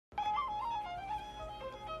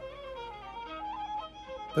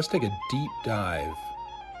Let's take a deep dive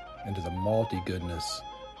into the malty goodness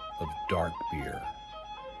of dark beer.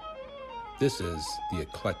 This is the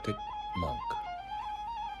Eclectic Monk.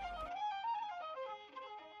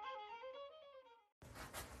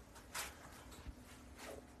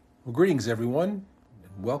 Well, greetings everyone,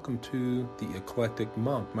 and welcome to the Eclectic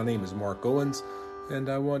Monk. My name is Mark Owens, and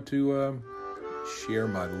I want to share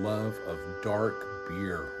my love of dark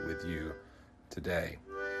beer with you today.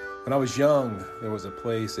 When I was young, there was a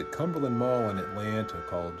place at Cumberland Mall in Atlanta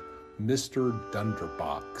called Mr.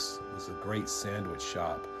 Dunderbox. It was a great sandwich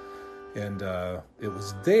shop. And it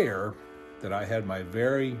was there that I had my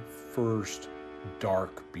very first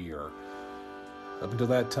dark beer. Up until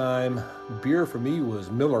that time, beer for me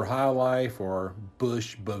was Miller High Life or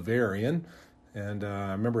Busch Bavarian. And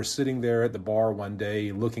I remember sitting there at the bar one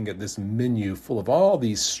day looking at this menu full of all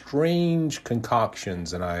these strange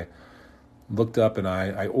concoctions, and I looked up and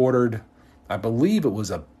I ordered, I believe it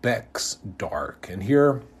was a Beck's Dark. And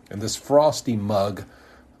here in this frosty mug,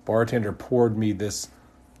 bartender poured me this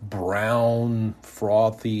brown,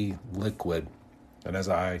 frothy liquid. And as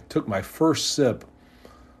I took my first sip,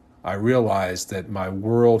 I realized that my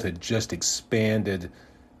world had just expanded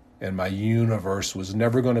and my universe was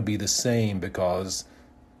never going to be the same, because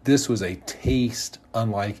this was a taste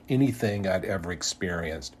unlike anything I'd ever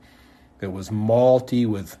experienced. It was malty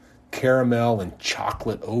with caramel and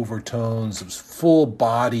chocolate overtones. It was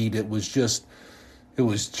full-bodied. It was just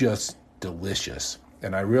delicious.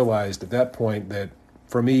 And I realized at that point that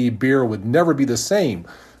for me, beer would never be the same.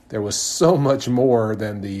 There was so much more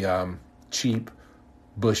than the cheap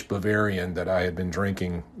Busch Bavarian that I had been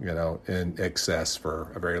drinking, in excess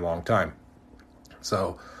for a very long time.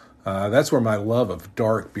 So that's where my love of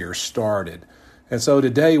dark beer started. And so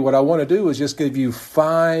today, what I want to do is just give you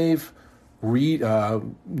 5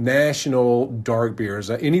 national dark beers.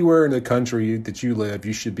 Anywhere in the country that you live,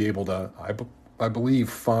 you should be able to, I believe,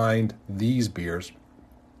 find these beers.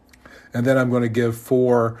 And then I'm going to give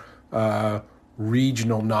 4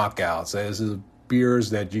 regional knockouts, as is beers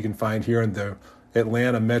that you can find here in the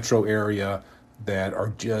Atlanta metro area that are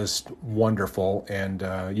just wonderful. And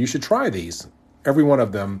you should try these. Every one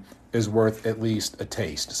of them is worth at least a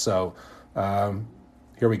taste. So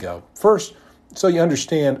here we go. First, so you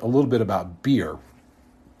understand a little bit about beer.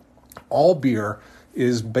 All beer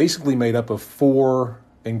is basically made up of 4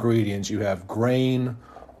 ingredients. You have grain,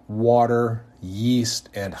 water, yeast,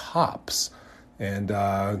 and hops. And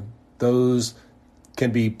those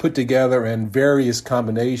can be put together in various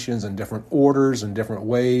combinations and different orders and different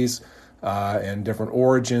ways and different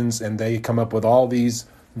origins. And they come up with all these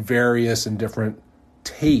various and different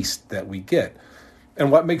tastes that we get. And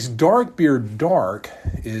what makes dark beer dark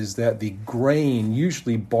is that the grain,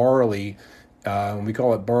 usually barley, we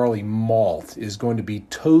call it barley malt, is going to be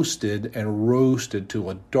toasted and roasted to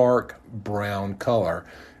a dark brown color.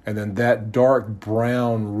 And then that dark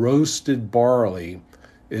brown roasted barley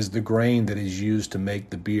is the grain that is used to make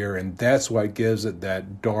the beer. And that's what gives it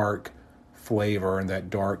that dark flavor and that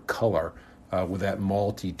dark color with that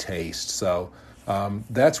malty taste. So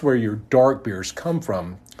that's where your dark beers come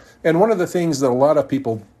from. And one of the things that a lot of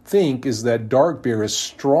people think is that dark beer is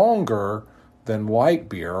stronger than light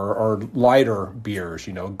beer or lighter beers,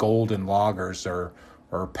 golden lagers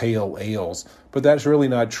or pale ales. But that's really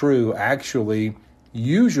not true. Actually,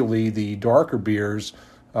 usually the darker beers,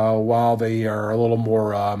 while they are a little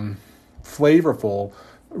more flavorful,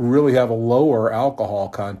 really have a lower alcohol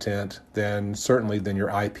content than your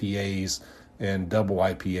IPAs and double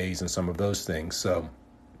IPAs and some of those things. So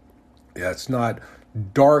yeah, it's not,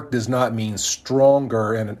 dark does not mean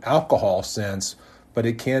stronger in an alcohol sense, but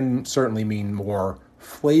it can certainly mean more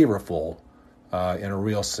flavorful in a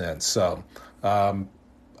real sense. So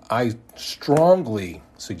I strongly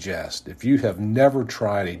suggest, if you have never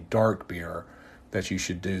tried a dark beer, that you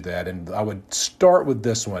should do that. And I would start with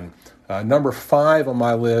this one. Number 5 on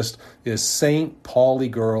my list is St. Pauli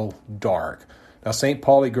Girl Dark. Now, St.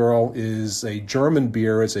 Pauli Girl is a German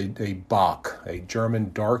beer. It's a Bock, a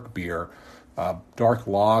German dark beer, dark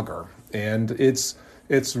lager. And it's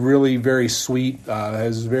really very sweet,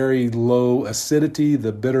 has very low acidity.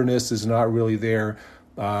 The bitterness is not really there.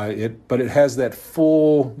 But it has that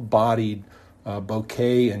full-bodied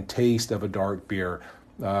bouquet and taste of a dark beer.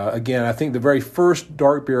 Again, I think the very first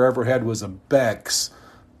dark beer I ever had was a Beck's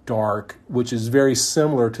Dark, which is very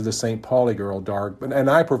similar to the St. Pauli Girl Dark. And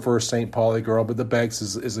I prefer St. Pauli Girl, but the Beck's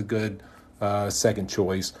is a good second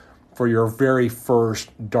choice for your very first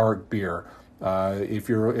dark beer. If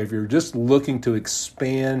you're just looking to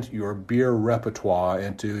expand your beer repertoire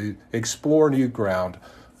and to explore new ground,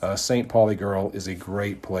 St. Pauli Girl is a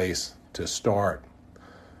great place to start.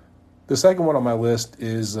 The second one on my list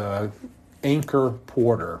is Anchor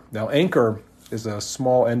Porter. Now, Anchor is a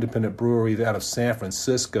small independent brewery out of San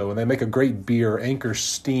Francisco, and they make a great beer, Anchor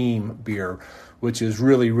Steam beer, which is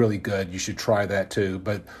really, really good. You should try that too.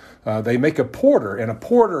 But they make a porter, and a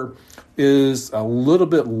porter is a little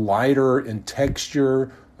bit lighter in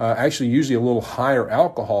texture, actually usually a little higher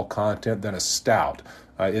alcohol content than a stout.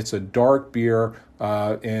 It's a dark beer,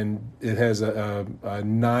 and it has a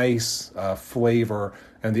nice flavor,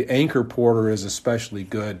 and the Anchor Porter is especially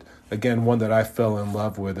good. Again, one that I fell in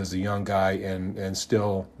love with as a young guy and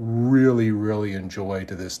still really, really enjoy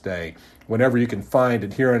to this day. Whenever you can find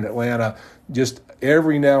it here in Atlanta, just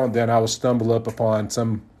every now and then I will stumble up upon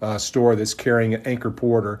some store that's carrying an Anchor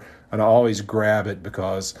Porter, and I always grab it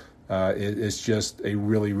because it's just a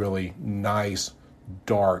really, really nice,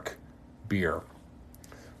 dark beer.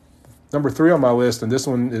 Number 3 on my list, and this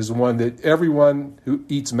one is one that everyone who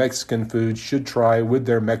eats Mexican food should try with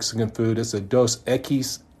their Mexican food. It's a Dos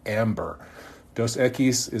Equis Amber. Dos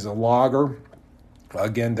Equis is a lager.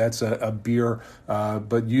 Again, that's a beer,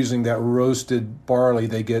 but using that roasted barley,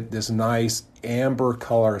 they get this nice amber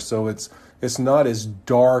color. So it's not as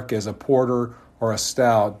dark as a porter or a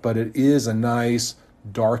stout, but it is a nice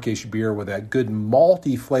darkish beer with that good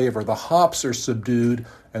malty flavor. The hops are subdued,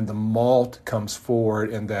 and the malt comes forward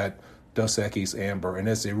in that Dos Equis Amber, and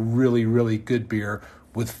it's a really, really good beer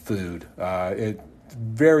with food. It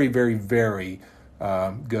very, very, very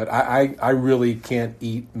good. I really can't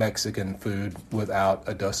eat Mexican food without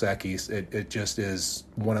a Dos Equis. It just is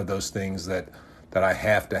one of those things that I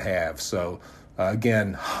have to have. So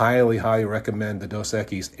again, highly, highly recommend the Dos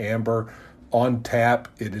Equis Amber on tap.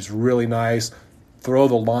 It is really nice. Throw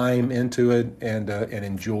the lime into it and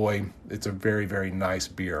enjoy. It's a very, very nice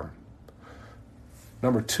beer.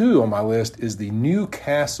 Number 2 on my list is the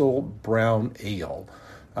Newcastle Brown Ale.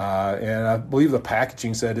 And I believe the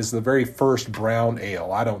packaging said it's the very first brown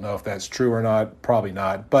ale. I don't know if that's true or not, probably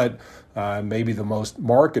not, but maybe the most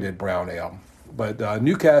marketed brown ale. But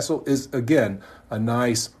Newcastle is, again, a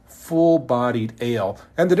nice full-bodied ale.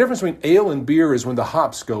 And the difference between ale and beer is when the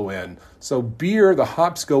hops go in. So beer, the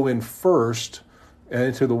hops go in first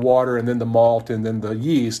into the water, and then the malt, and then the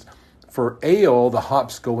yeast. For ale, the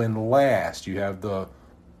hops go in last. You have the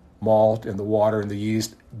malt and the water and the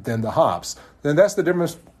yeast, then the hops. Then that's the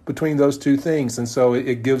difference between those two things, and so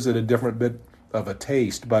it gives it a different bit of a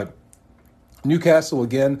taste. But Newcastle,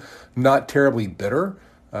 again, not terribly bitter.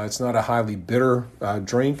 It's not a highly bitter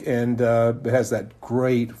drink, and it has that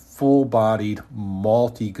great full-bodied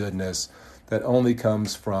malty goodness that only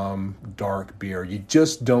comes from dark beer. You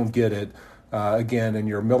just don't get it. Again, in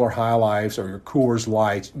your Miller High Lifes or your Coors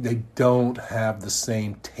Lights, they don't have the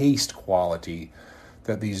same taste quality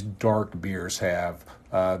that these dark beers have.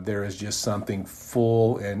 There is just something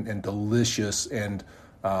full and delicious and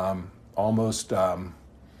almost,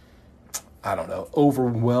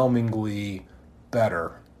 overwhelmingly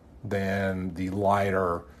better than the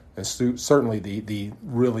lighter and certainly the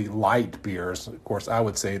really light beers. Of course, I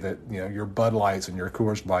would say that your Bud Lights and your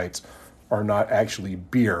Coors Lights are not actually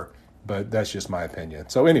beer, but that's just my opinion.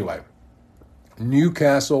 So anyway,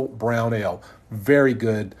 Newcastle Brown Ale, very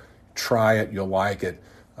good. Try it, you'll like it.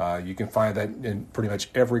 You can find that in pretty much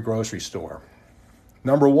every grocery store.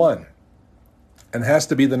 Number 1, and it has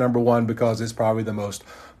to be the number 1 because it's probably the most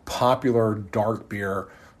popular dark beer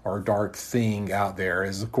or dark thing out there,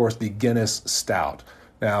 is of course the Guinness Stout.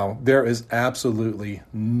 Now, there is absolutely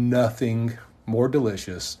nothing more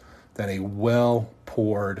delicious than a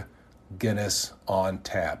well-poured Guinness on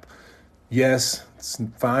tap. Yes, it's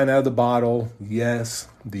fine out of the bottle. Yes,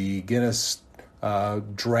 the Guinness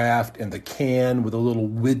draft in the can with a little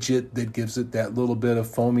widget that gives it that little bit of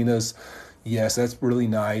foaminess. Yes, that's really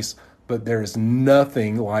nice. But there is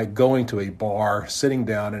nothing like going to a bar, sitting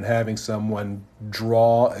down, and having someone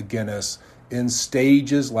draw a Guinness in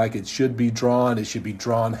stages like it should be drawn. It should be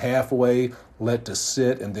drawn halfway, let to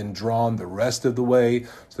sit, and then drawn the rest of the way.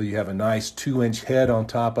 So you have a nice 2-inch head on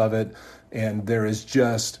top of it. And there is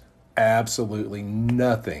just absolutely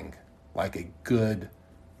nothing like a good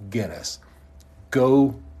Guinness.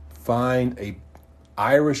 Go find a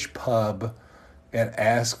Irish pub and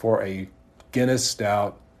ask for a Guinness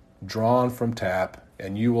Stout drawn from tap,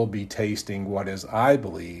 and you will be tasting what is, I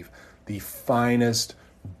believe, the finest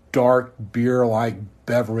dark beer-like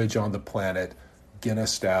beverage on the planet.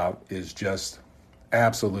 Guinness Stout is just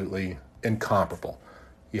absolutely incomparable.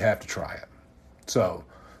 You have to try it. So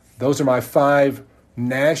those are my 5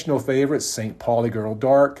 national favorites: St. Pauli Girl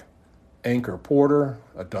Dark, Anchor Porter,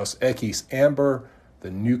 a Dos Equis Amber,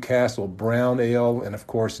 the Newcastle Brown Ale, and of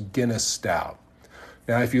course Guinness Stout.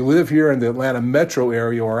 Now, if you live here in the Atlanta metro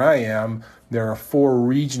area where I am, there are 4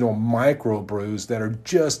 regional microbrews that are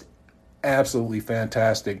just absolutely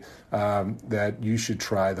fantastic that you should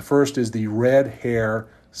try. The first is the Red Hare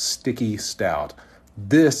Sticky Stout.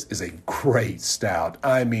 This is a great stout.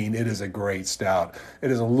 I mean, it is a great stout. It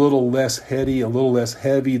is a little less heady, a little less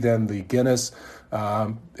heavy than the Guinness,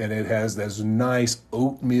 and it has those nice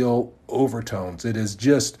oatmeal overtones. It is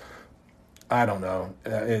just, I don't know,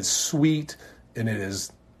 it's sweet and it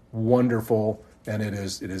is wonderful. And it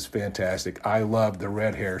is fantastic. I love the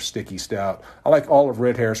Red Hare Sticky Stout. I like all of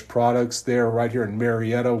Red Hare's products. They're right here in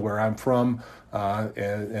Marietta, where I'm from, and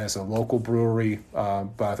it's a local brewery.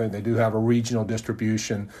 But I think they do have a regional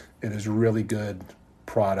distribution. It is a really good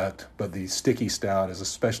product, but the Sticky Stout is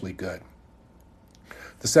especially good.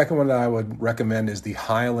 The second one that I would recommend is the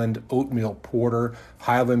Highland Oatmeal Porter,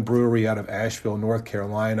 Highland Brewery out of Asheville, North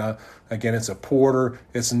Carolina. Again, it's a porter.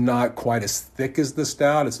 It's not quite as thick as the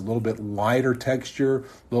stout. It's a little bit lighter texture,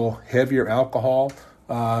 a little heavier alcohol,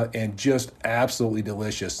 and just absolutely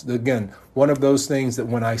delicious. Again, one of those things that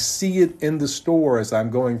when I see it in the store as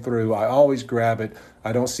I'm going through, I always grab it.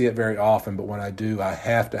 I don't see it very often, but when I do, I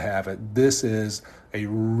have to have it. This is a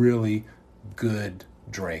really good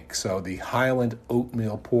drink. So the Highland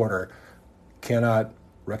Oatmeal Porter, cannot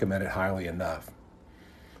recommend it highly enough.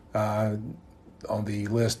 On the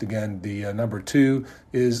list again, the number 2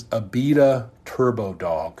 is Abita Turbo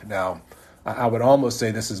Dog. Now, I would almost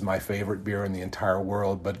say this is my favorite beer in the entire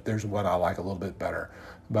world, but there's one I like a little bit better.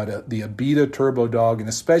 But the Abita Turbo Dog, and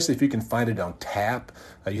especially if you can find it on tap,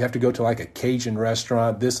 you have to go to like a Cajun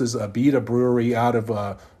restaurant. This is Abita Brewery out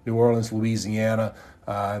of New Orleans, Louisiana.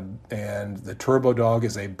 And the Turbo Dog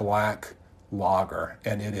is a black lager,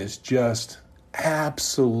 and it is just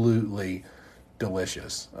absolutely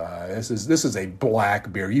delicious. This is a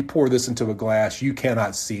black beer. You pour this into a glass, you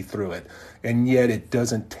cannot see through it, and yet it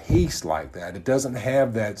doesn't taste like that. It doesn't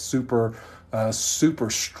have that super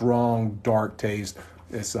strong dark taste.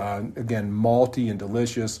 It's again malty and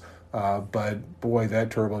delicious, but boy,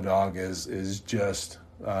 that Turbo Dog is just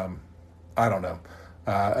I don't know.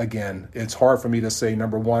 Again, it's hard for me to say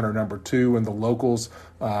number 1 or number 2 in the locals,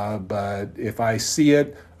 but if I see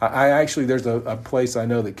it, I actually, there's a place I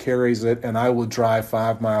know that carries it, and I will drive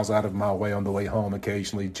 5 miles out of my way on the way home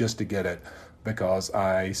occasionally just to get it, because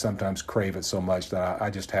I sometimes crave it so much that I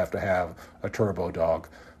just have to have a Turbo Dog.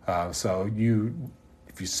 So if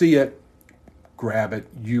you see it, grab it.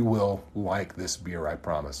 You will like this beer, I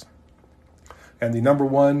promise. And the number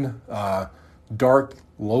 1 dark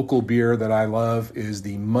local beer that I love is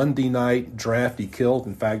the Monday Night Drafty Kilt.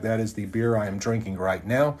 In fact, that is the beer I am drinking right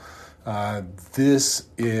now. It is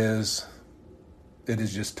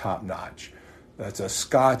just top notch. That's a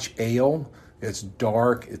Scotch ale. It's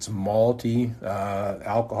dark, it's malty.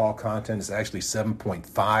 Alcohol content is actually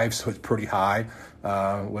 7.5, so it's pretty high.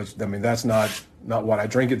 Which, I mean, that's not what I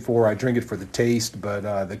drink it for. I drink it for the taste, but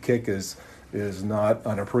the kick is not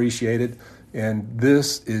unappreciated. And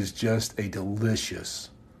this is just a delicious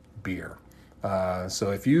beer.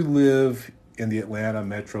 So if you live in the Atlanta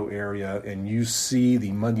metro area and you see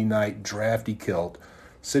the Monday Night Drafty Kilt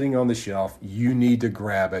sitting on the shelf, you need to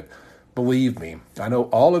grab it. Believe me, I know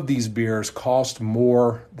all of these beers cost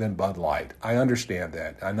more than Bud Light. I understand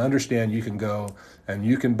that. I understand you can go and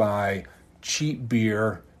you can buy cheap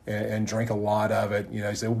beer and drink a lot of it. You know,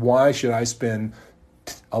 you say, why should I spend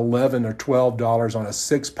 $11 or $12 on a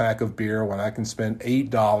 6-pack of beer when I can spend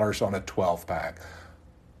 $8 on a 12-pack?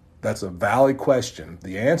 That's a valid question.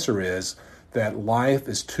 The answer is that life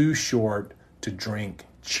is too short to drink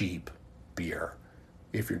cheap beer.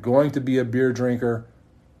 If you're going to be a beer drinker,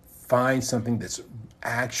 find something that's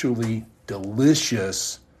actually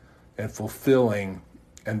delicious and fulfilling,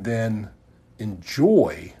 and then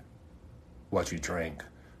enjoy what you drink.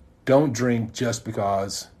 Don't drink just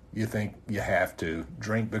because you think you have to.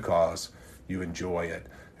 Drink because you enjoy it.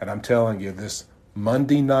 And I'm telling you, this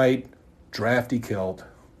Monday Night Drafty Kilt,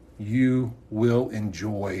 you will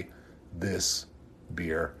enjoy this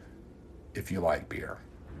beer if you like beer.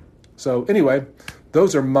 So anyway,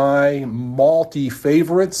 those are my malty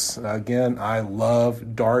favorites. Again, I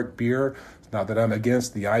love dark beer. Not that I'm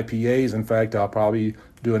against the IPAs. In fact, I'll probably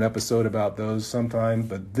do an episode about those sometime.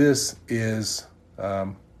 But this is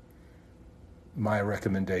my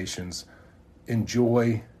recommendations.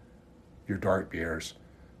 Enjoy your dark beers.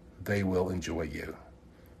 They will enjoy you.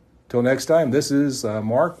 Till next time, this is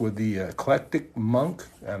Mark with the Eclectic Monk,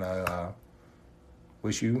 and I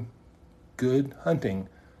wish you good hunting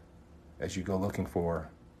as you go looking for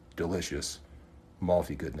delicious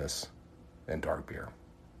malty goodness and dark beer.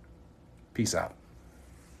 Peace out.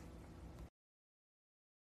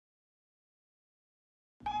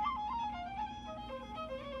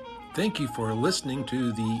 Thank you for listening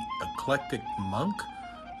to the Eclectic Monk.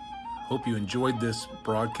 Hope you enjoyed this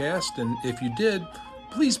broadcast, and if you did,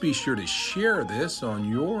 please be sure to share this on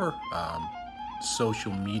your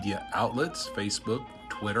social media outlets, Facebook,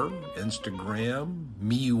 Twitter, Instagram,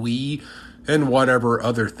 MeWe, and whatever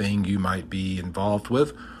other thing you might be involved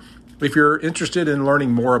with. If you're interested in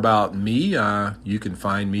learning more about me, you can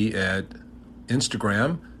find me at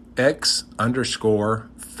Instagram,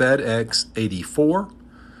 X_FedEx84.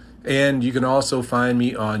 And you can also find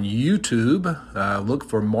me on YouTube. Look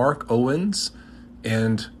for Mark Owens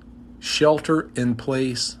and Shelter in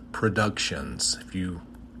Place Productions. If you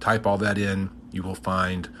type all that in, you will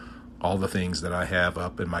find all the things that I have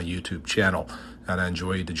up in my YouTube channel. And I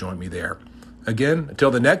enjoy you to join me there. Again,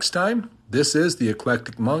 until the next time, this is the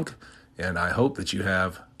Eclectic Monk, and I hope that you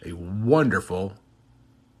have a wonderful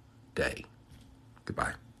day.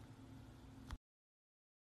 Goodbye.